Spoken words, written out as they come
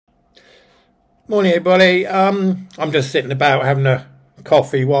Morning, everybody. I'm just sitting about having a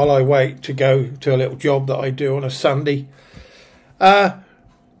coffee while I wait to go to a little job that I do on a Sunday. I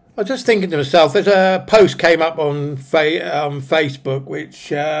was just thinking to myself, there's a post came up on Facebook which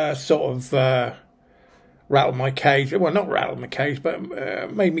sort of rattled my cage. Well, not rattled my cage, but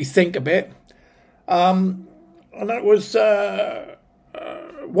made me think a bit. And that was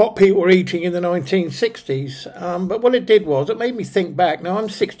what people were eating in the 1960s. But what it did was, it made me think back. Now, I'm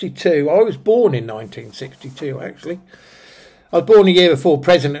 62. I was born in 1962, actually. I was born a year before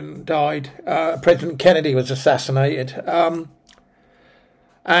President died. President Kennedy was assassinated.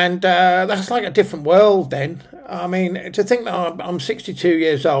 And that's like a different world then. I mean, to think that I'm 62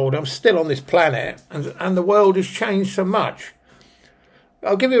 years old, I'm still on this planet, and the world has changed so much.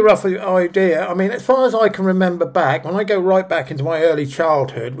 I'll give you a rough idea. I mean, as far as I can remember back, when I go right back into my early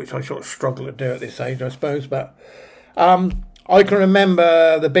childhood, which I sort of struggle to do at this age, I suppose, but I can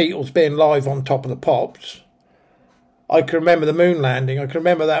remember the Beatles being live on Top of the Pops. I can remember the moon landing. I can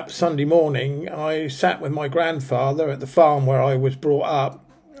remember that Sunday morning I sat with my grandfather at the farm where I was brought up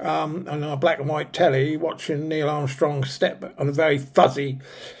on a black and white telly watching Neil Armstrong step on a very fuzzy,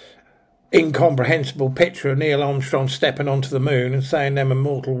 incomprehensible picture of Neil Armstrong stepping onto the moon and saying them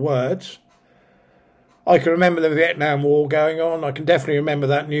immortal words. I can remember the Vietnam War going on. I can definitely remember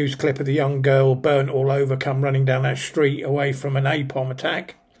that news clip of the young girl burnt all over come running down that street away from an napalm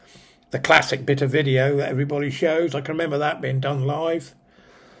attack. The classic bit of video that everybody shows. I can remember that being done live.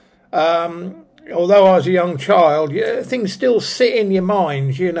 Although I was a young child, things still sit in your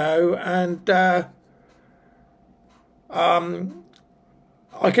mind, you know, and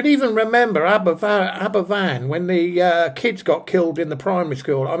I can even remember Aberfan when the kids got killed in the primary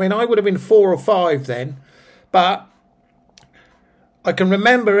school. I mean, I would have been 4 or 5 then, but I can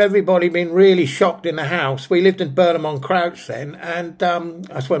remember everybody being really shocked in the house. We lived in Burnham on Crouch then, and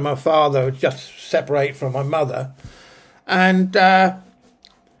that's when my father was just separated from my mother. And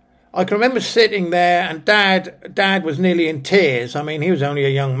I can remember sitting there, and Dad was nearly in tears. I mean, he was only a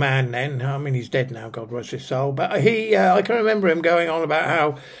young man then. I mean, he's dead now, God rest his soul. But I can remember him going on about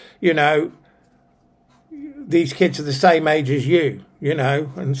how, you know, these kids are the same age as you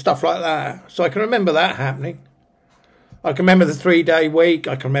know, and stuff like that. So I can remember that happening. I can remember the 3-day week.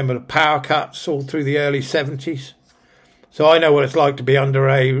 I can remember the power cuts all through the early 70s. So I know what it's like to be under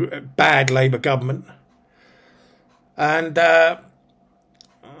a bad Labour government. And that's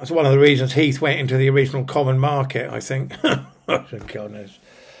one of the reasons Heath went into the original common market, I think. God knows.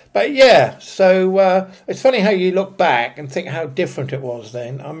 But yeah, so it's funny how you look back and think how different it was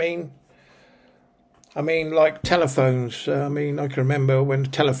then. I mean, like telephones. I mean, I can remember when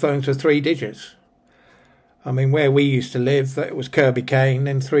telephones were 3 digits. I mean, where we used to live, it was Kirby Kane,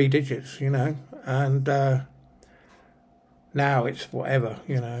 then 3 digits, you know. And now it's whatever,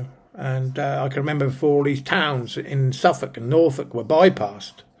 you know. And I can remember before all these towns in Suffolk and Norfolk were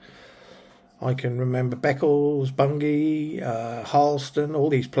bypassed. I can remember Beccles, Bungay, Harleston, all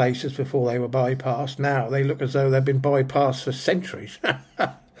these places before they were bypassed. Now they look as though they've been bypassed for centuries.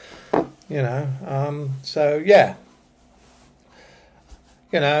 You know, so yeah.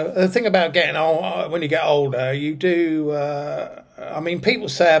 You know, the thing about getting old, when you get older, you do, I mean, people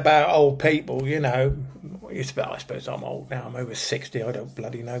say about old people, you know, I suppose I'm old now, I'm over 60, I don't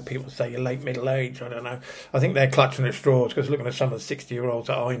bloody know. People say you're late middle age, I don't know. I think they're clutching at straws, because looking at some of the 60-year-olds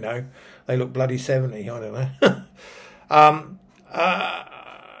that I know, they look bloody 70, I don't know.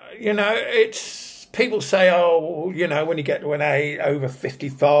 You know, people say, oh, you know, when you get to an age over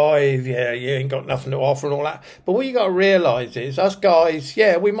 55, yeah, you ain't got nothing to offer and all that. But what you got to realise is, us guys,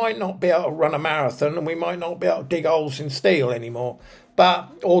 yeah, we might not be able to run a marathon and we might not be able to dig holes in steel anymore,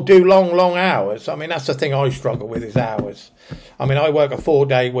 or do long hours. I mean, that's the thing I struggle with, is hours. I mean, I work a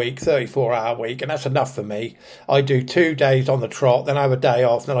 4-day week, 34-hour week, and that's enough for me. I do 2 days on the trot, then I have a day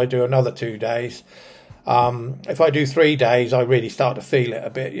off, then I do another 2 days. If I do 3 days, I really start to feel it a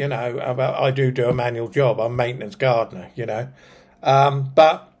bit, you know. I do a manual job. I'm a maintenance gardener, you know.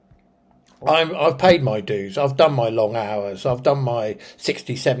 But I've paid my dues. I've done my long hours. I've done my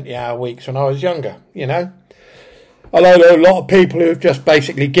 60, 70-hour weeks when I was younger, you know. I know a lot of people who have just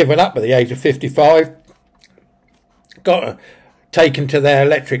basically given up at the age of 55, got taken to their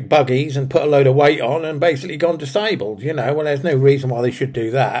electric buggies and put a load of weight on and basically gone disabled, you know. Well, there's no reason why they should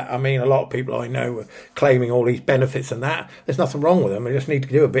do that. I mean, a lot of people I know are claiming all these benefits and that. There's nothing wrong with them. They just need to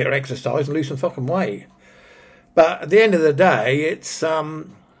do a bit of exercise and lose some fucking weight. But at the end of the day, it's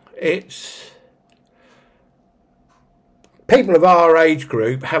people of our age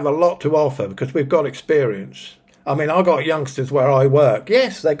group have a lot to offer because we've got experience. I mean, I've got youngsters where I work.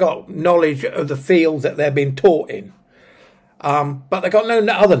 Yes, they got knowledge of the field that they've been taught in. But they've got no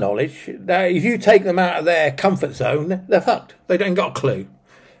other knowledge. If you take them out of their comfort zone, they're fucked. They don't got a clue.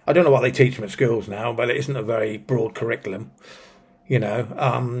 I don't know what they teach them at schools now, but it isn't a very broad curriculum. When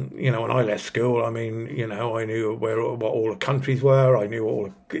I left school, I knew what all the countries were. I knew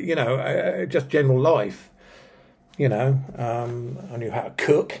all, just general life. I knew how to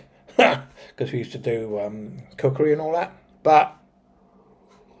cook because we used to do cookery and all that. But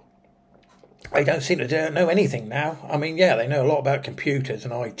they don't seem to know anything now. They know a lot about computers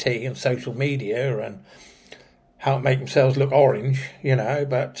and IT and social media and how to make themselves look orange,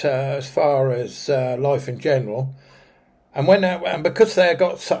 But as far as life in general, and because they've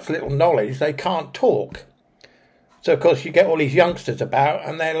got such little knowledge, they can't talk. So, of course, you get all these youngsters about,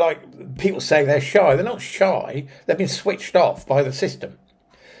 and they're like, people say they're shy. They're not shy. They've been switched off by the system.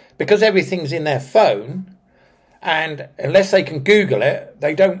 Because everything's in their phone, and unless they can Google it,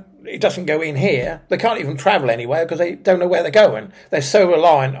 it doesn't go in here. They can't even travel anywhere because they don't know where they're going. They're so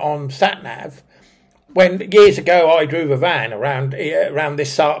reliant on sat-nav. When years ago I drove a van around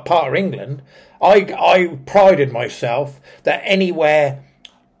this part of England, I prided myself that anywhere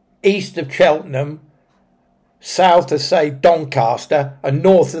east of Cheltenham, south of, say, Doncaster, and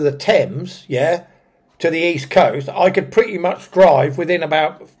north of the Thames, to the east coast, I could pretty much drive within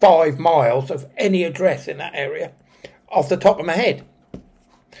about 5 miles of any address in that area off the top of my head.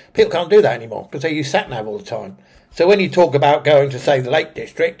 People can't do that anymore because they use sat-nav all the time. So when you talk about going to, say, the Lake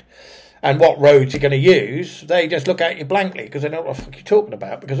District and what roads you're going to use, they just look at you blankly because they don't know what the fuck you're talking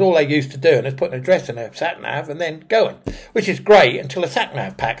about, because all they're used to doing is putting an address in their sat-nav and then going, which is great until the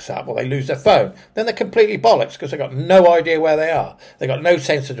sat-nav packs up or they lose their phone. Then they're completely bollocks because they've got no idea where they are. They've got no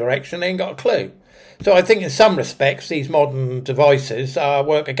sense of direction. They ain't got a clue. So I think in some respects these modern devices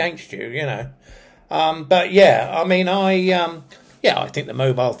work against you, I think the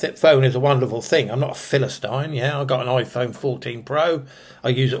mobile phone is a wonderful thing. I'm not a Philistine, I've got an iPhone 14 Pro. I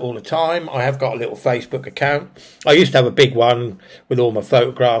use it all the time. I have got a little Facebook account. I used to have a big one with all my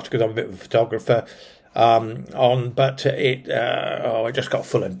photographs because I'm a bit of a photographer but it just got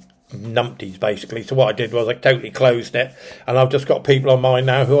full of numpties basically. So what I did was I totally closed it, and I've just got people on mine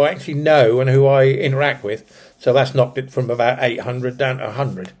now who I actually know and who I interact with. So that's knocked it from about 800 down to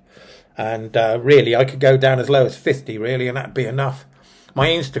 100. And really, I could go down as low as 50, really, and that'd be enough. My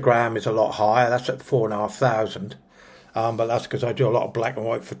Instagram is a lot higher. That's at 4,500. But that's because I do a lot of black and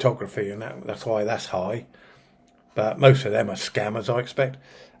white photography, and that's why that's high. But most of them are scammers, I expect.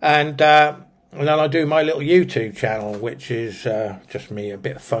 And then I do my little YouTube channel, which is just me, a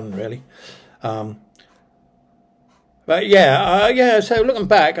bit of fun, really. So looking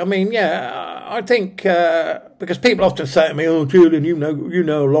back, I think because people often say to me, "Oh, Julian, you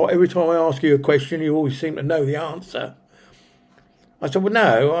know a lot. Every time I ask you a question, you always seem to know the answer." I said, "Well,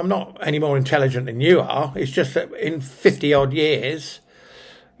 no, I'm not any more intelligent than you are. It's just that in 50 odd years,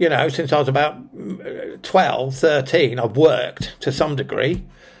 since I was about 12, 13, I've worked to some degree,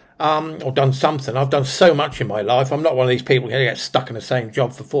 or done something. I've done so much in my life. I'm not one of these people who get stuck in the same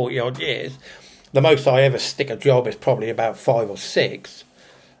job for 40 odd years. The most I ever stick a job is probably about 5 or 6.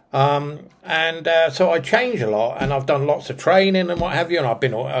 So I change a lot, and I've done lots of training and what have you, and I've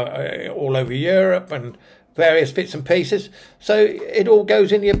been all over Europe and various bits and pieces. So it all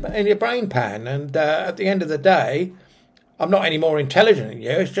goes in your brain pan, and at the end of the day, I'm not any more intelligent than you.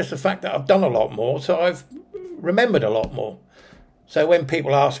 It's just the fact that I've done a lot more, so I've remembered a lot more. So when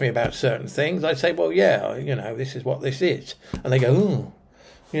people ask me about certain things, I say, well, this is what this is. And they go, ooh.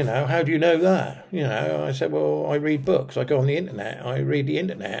 How do you know that? I said, well, I read books. I go on the internet. I read the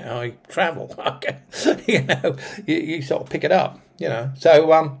internet. I travel. You sort of pick it up,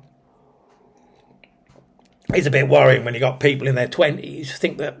 So it's a bit worrying when you got people in their 20s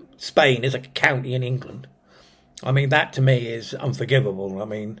think that Spain is a county in England. That to me is unforgivable.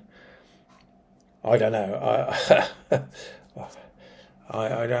 I don't know.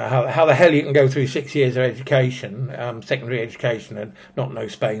 I don't know how the hell you can go through 6 years of education, secondary education, and not know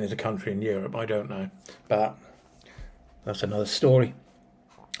Spain as a country in Europe. I don't know. But that's another story.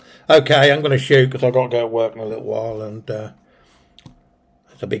 Okay, I'm going to shoot because I've got to go to work in a little while. And there's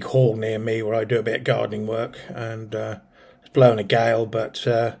a big hall near me where I do a bit of gardening work. And it's blowing a gale, but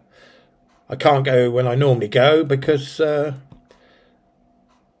I can't go when I normally go because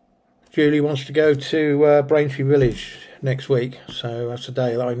Julie wants to go to Braintree Village next week, so that's the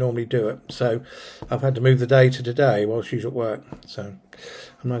day that I normally do it. So I've had to move the day to today while she's at work. So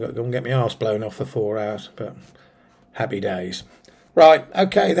I'm not going to go and get my arse blown off for 4 hours, but happy days. Right,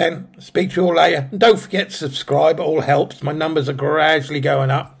 okay then. Speak to you all later. And don't forget to subscribe. It all helps. My numbers are gradually going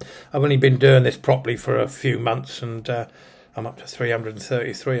up. I've only been doing this properly for a few months, and I'm up to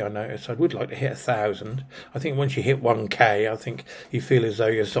 333, I noticed. I would like to hit 1,000. I think once you hit 1K, I think you feel as though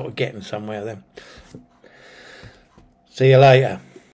you're sort of getting somewhere then. See you later.